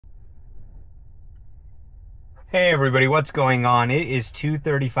Hey everybody, what's going on? It is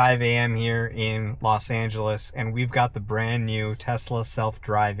 2:35 a.m. here in Los Angeles, and we've got the brand new Tesla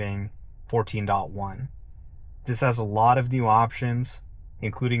self-driving 14.1. This has a lot of new options,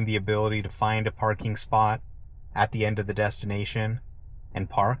 including the ability to find a parking spot at the end of the destination and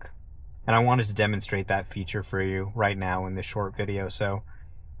park. And I wanted to demonstrate that feature for you right now in this short video. So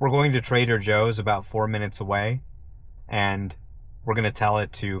we're going to Trader Joe's about 4 minutes away, and we're going to tell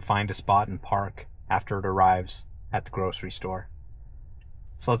it to find a spot and park after it arrives at the grocery store.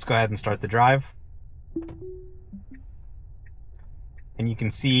 So let's go ahead and start the drive. And you can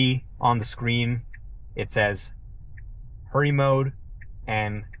see on the screen it says hurry mode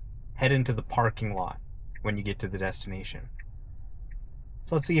and head into the parking lot when you get to the destination.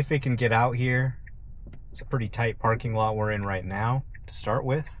 So let's see if it can get out here. It's a pretty tight parking lot we're in right now to start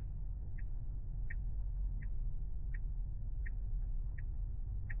with.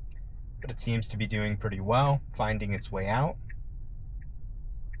 But it seems to be doing pretty well, finding its way out.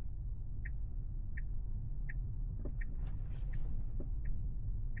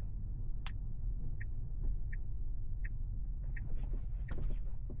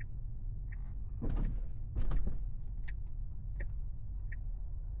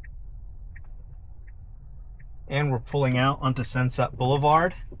 And we're pulling out onto Sunset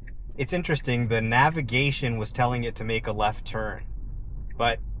Boulevard. It's interesting, the navigation was telling it to make a left turn,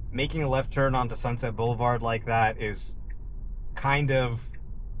 but making a left turn onto Sunset Boulevard like that is kind of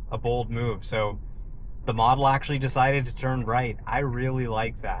a bold move. So the model actually decided to turn right. I really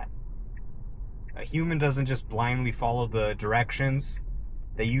like that. A human doesn't just blindly follow the directions.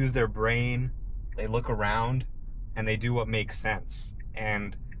 They use their brain, they look around, and they do what makes sense.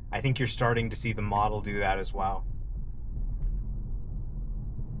 And I think you're starting to see the model do that as well.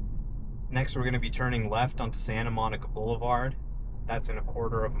 Next, we're going to be turning left onto Santa Monica Boulevard. That's in a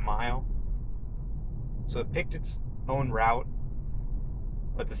quarter of a mile. So it picked its own route,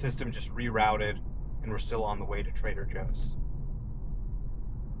 but the system just rerouted, and we're still on the way to Trader Joe's.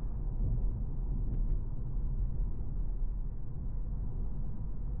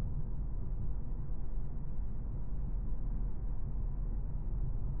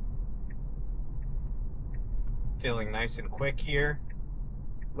 Feeling nice and quick here.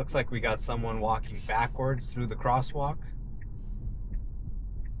 Looks like we got someone walking backwards through the crosswalk.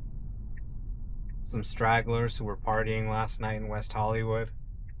 Some stragglers who were partying last night in West Hollywood.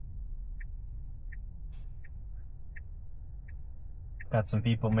 Got some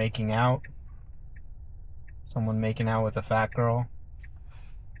people making out. Someone making out with a fat girl.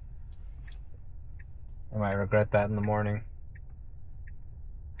 I might regret that in the morning.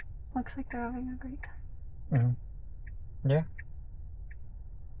 Looks like they're having a great time. Mm-hmm. Yeah.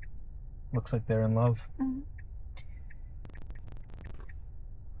 Looks like they're in love. Mm-hmm.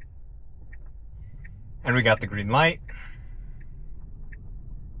 And we got the green light.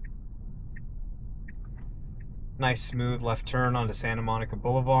 Nice smooth left turn onto Santa Monica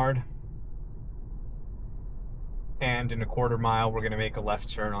Boulevard. And in a quarter mile, we're going to make a left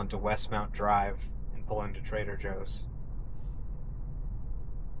turn onto Westmount Drive and pull into Trader Joe's.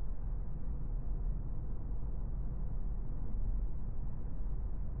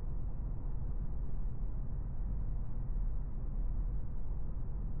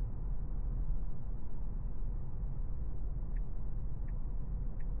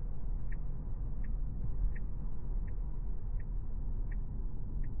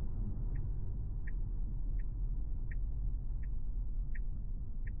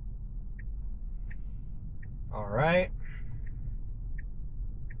 All right.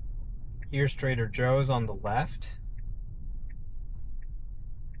 Here's Trader Joe's on the left.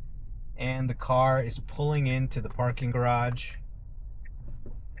 And the car is pulling into the parking garage.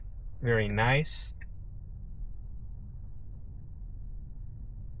 Very nice.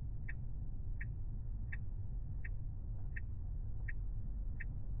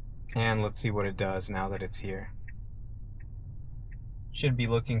 And let's see what it does now that it's here. Should be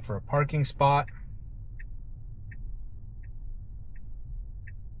looking for a parking spot.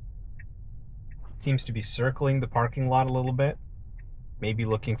 Seems to be circling the parking lot a little bit, maybe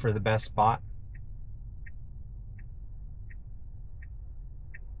looking for the best spot.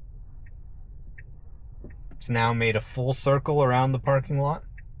 It's now made a full circle around the parking lot.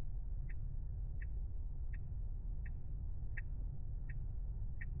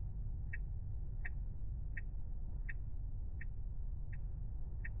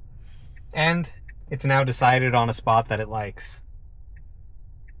 And it's now decided on a spot that it likes.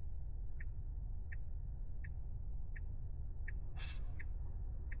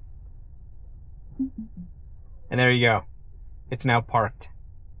 And there you go. It's now parked.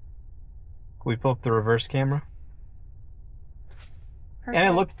 Can we pull up the reverse camera? And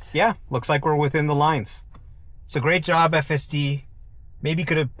it looks like we're within the lines. So great job, FSD. Maybe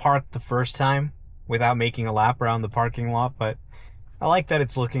could have parked the first time without making a lap around the parking lot, but I like that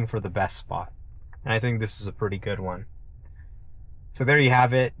it's looking for the best spot. And I think this is a pretty good one. So there you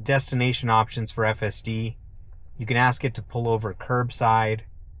have it, destination options for FSD. You can ask it to pull over curbside.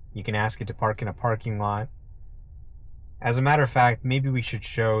 You can ask it to park in a parking lot. As a matter of fact, maybe we should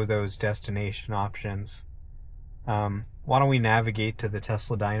show those destination options. Why don't we navigate to the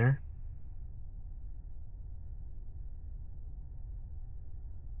Tesla diner?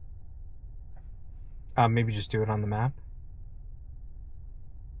 Maybe just do it on the map.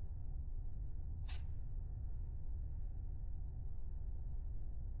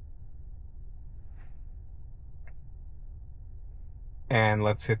 And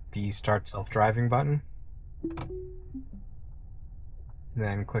let's hit the Start Self-Driving button. And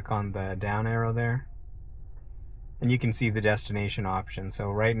then click on the down arrow there. And you can see the destination option. So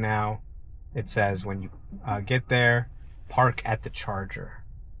right now, it says when you get there, park at the charger.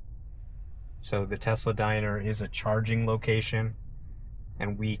 So the Tesla diner is a charging location,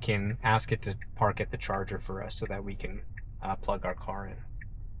 and we can ask it to park at the charger for us so that we can plug our car in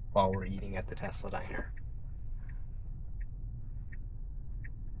while we're eating at the Tesla diner.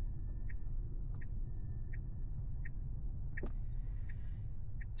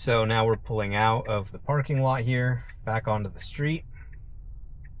 So now we're pulling out of the parking lot here, back onto the street.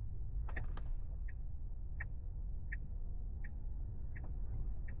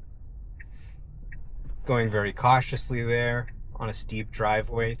 Going very cautiously there on a steep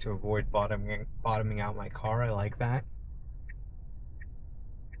driveway to avoid bottoming out my car. I like that.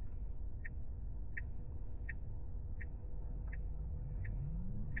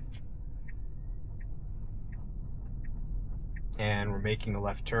 And we're making a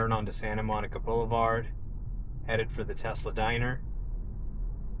left turn onto Santa Monica Boulevard, headed for the Tesla diner.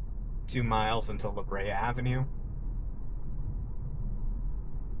 2 miles until La Brea Avenue.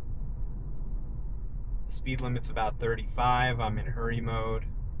 The speed limit's about 35. I'm in hurry mode,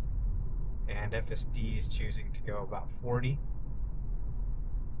 and FSD is choosing to go about 40,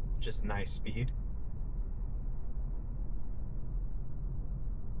 which is a nice speed.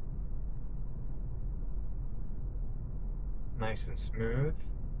 Nice and smooth.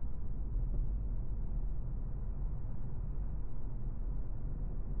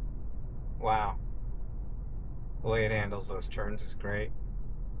 Wow. The way it handles those turns is great.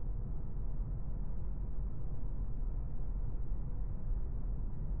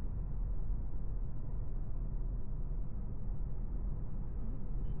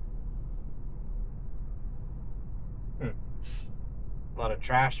 A lot of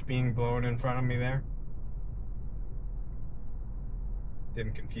trash being blown in front of me there.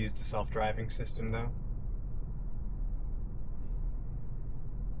 Didn't confuse the self-driving system though.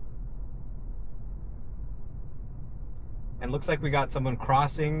 And looks like we got someone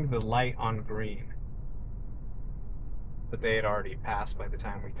crossing the light on green. But they had already passed by the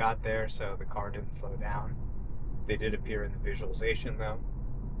time we got there, so the car didn't slow down. They did appear in the visualization though.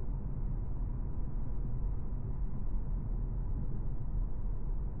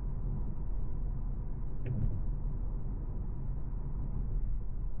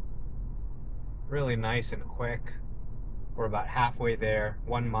 Really nice and quick. We're about halfway there,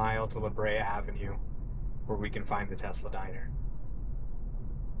 1 mile to La Brea Avenue, where we can find the Tesla diner.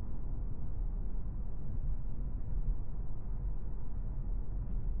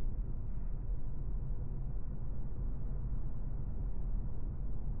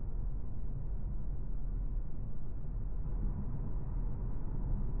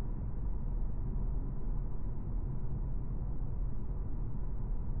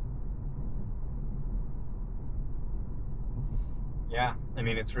 Yeah, I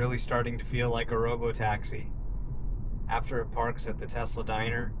mean, it's really starting to feel like a robo-taxi. After it parks at the Tesla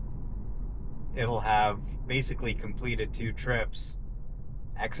diner, it'll have basically completed 2 trips.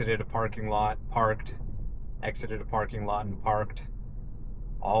 Exited a parking lot, parked, exited a parking lot and parked,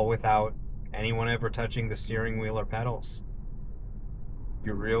 all without anyone ever touching the steering wheel or pedals.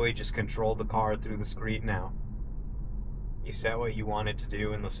 You really just control the car through the screen now. You set what you want it to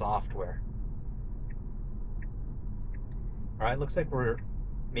do in the software. Alright, looks like we're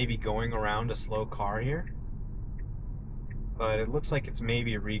maybe going around a slow car here. But it looks like it's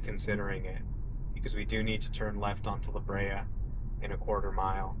maybe reconsidering it, because we do need to turn left onto La Brea in a 1/4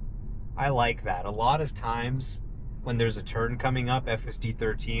 mile. I like that. A lot of times when there's a turn coming up, FSD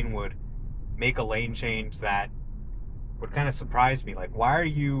 13 would make a lane change that would kind of surprise me. Like, why are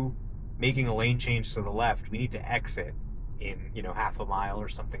you making a lane change to the left? We need to exit in, 1/2 mile or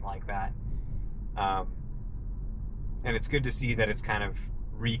something like that. And it's good to see that it's kind of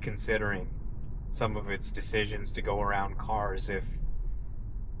reconsidering some of its decisions to go around cars if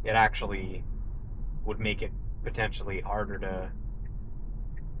it actually would make it potentially harder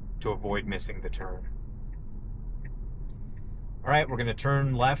to avoid missing the turn. All right, we're going to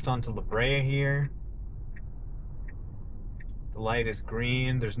turn left onto La Brea here. The light is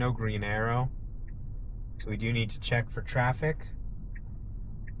green. There's no green arrow. So we do need to check for traffic.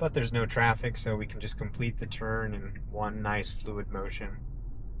 But there's no traffic, so we can just complete the turn in one nice fluid motion.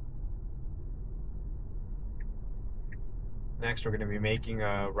 Next, we're going to be making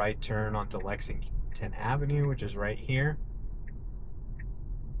a right turn onto Lexington Avenue, which is right here.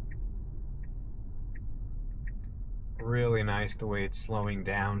 Really nice the way it's slowing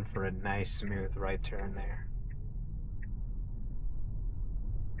down for a nice smooth right turn there.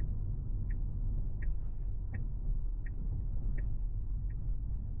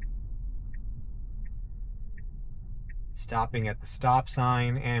 Stopping at the stop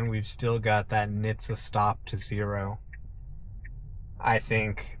sign, and we've still got that NHTSA stop to 0. I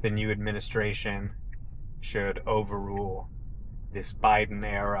think the new administration should overrule this Biden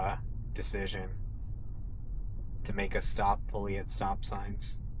era decision to make us stop fully at stop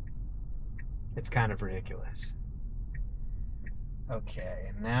signs. It's kind of ridiculous. Okay,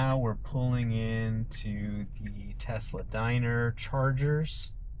 and now we're pulling into the Tesla Diner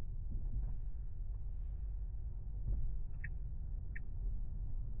Chargers.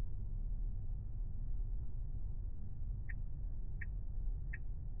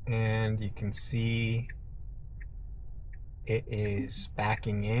 And you can see it is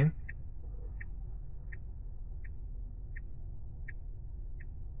backing in.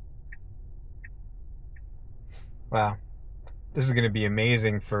 Wow, this is going to be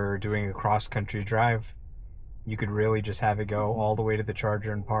amazing for doing a cross-country drive. You could really just have it go all the way to the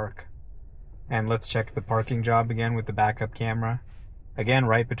charger and park. And let's check the parking job again with the backup camera. Again,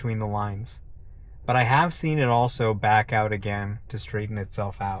 right between the lines. But I have seen it also back out again to straighten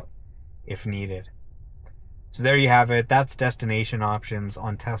itself out if needed. So there you have it. That's destination options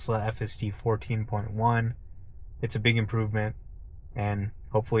on Tesla FSD 14.1. It's a big improvement, and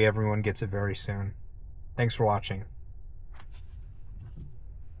hopefully everyone gets it very soon. Thanks for watching.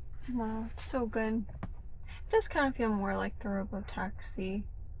 Wow, it's so good. It does kind of feel more like the robo-taxi.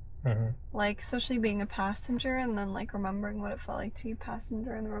 Like, especially being a passenger and then, like, remembering what it felt like to be a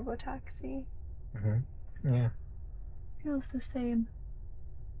passenger in the robo-taxi. Yeah. Feels the same.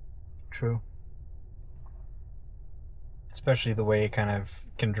 True. Especially the way it kind of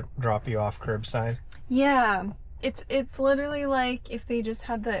can drop you off curbside. Yeah. It's literally like if they just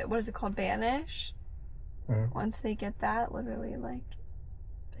had the, what is it called, Banish? Once they get that, literally, like,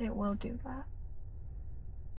 it will do that.